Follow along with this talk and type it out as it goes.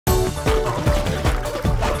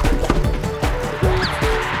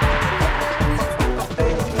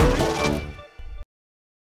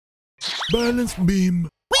Balance beam.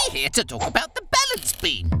 We're here to talk about the balance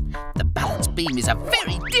beam. The balance beam is a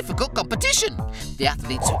very difficult competition. The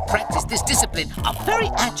athletes who practice this discipline are very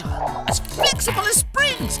agile, as flexible as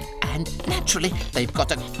springs, and naturally, they've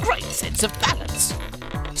got a great sense of balance.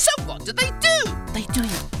 So what do? They do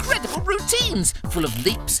incredible routines full of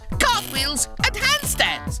leaps, cartwheels, and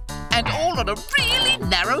handstands, and all on a really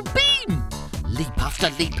narrow beam. Leap after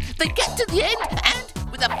leap, they get to the end,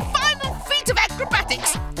 and with a final feat of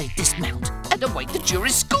acrobatics, they dismount and await the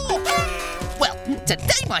jury's score. Well,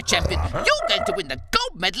 today, my champion, you're going to win the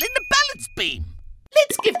gold medal in the balance beam.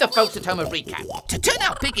 Let's give the folks at home a recap. To turn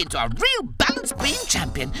our pig into a real balance beam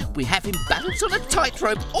champion, we have him balance on a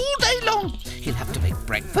tightrope all day long. He'll have to make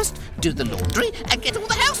breakfast, do the laundry, and get all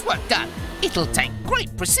the housework done. It'll take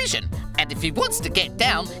great precision, and if he wants to get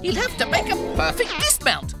down, he'll have to make a perfect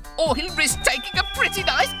dismount, or he'll risk taking a pretty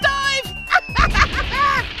nice dive.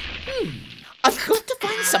 I've got to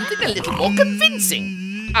find something a little more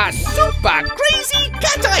convincing. A super crazy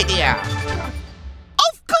cat idea!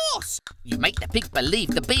 Of course! You make the pig believe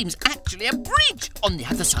the beam's actually a bridge, on the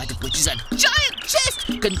other side of which is a giant chest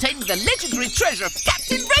containing the legendary treasure of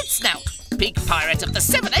Captain Red Snout, pig pirate of the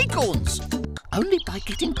 7 acorns. Only by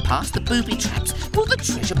getting past the booby traps will the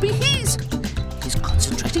treasure be his. He's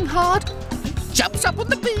concentrating hard. He jumps up on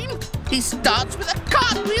the beam. He starts with a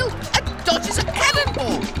cartwheel and dodges a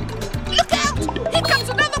cannonball. Look out! Here comes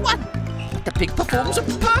another one! The pig performs a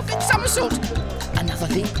perfect somersault. Another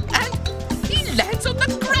leap, and he lands on the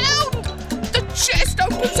ground! The chest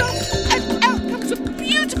opens up, and out comes a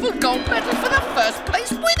beautiful gold medal for the first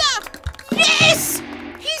place winner! Yes!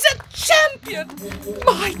 He's a champion!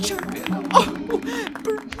 My champion! Oh,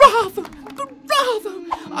 bravo! Bravo!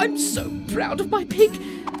 I'm so proud of my pig,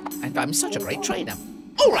 and I'm such a great trainer.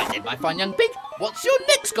 All right then, my fine young pig, what's your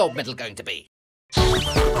next gold medal going to be?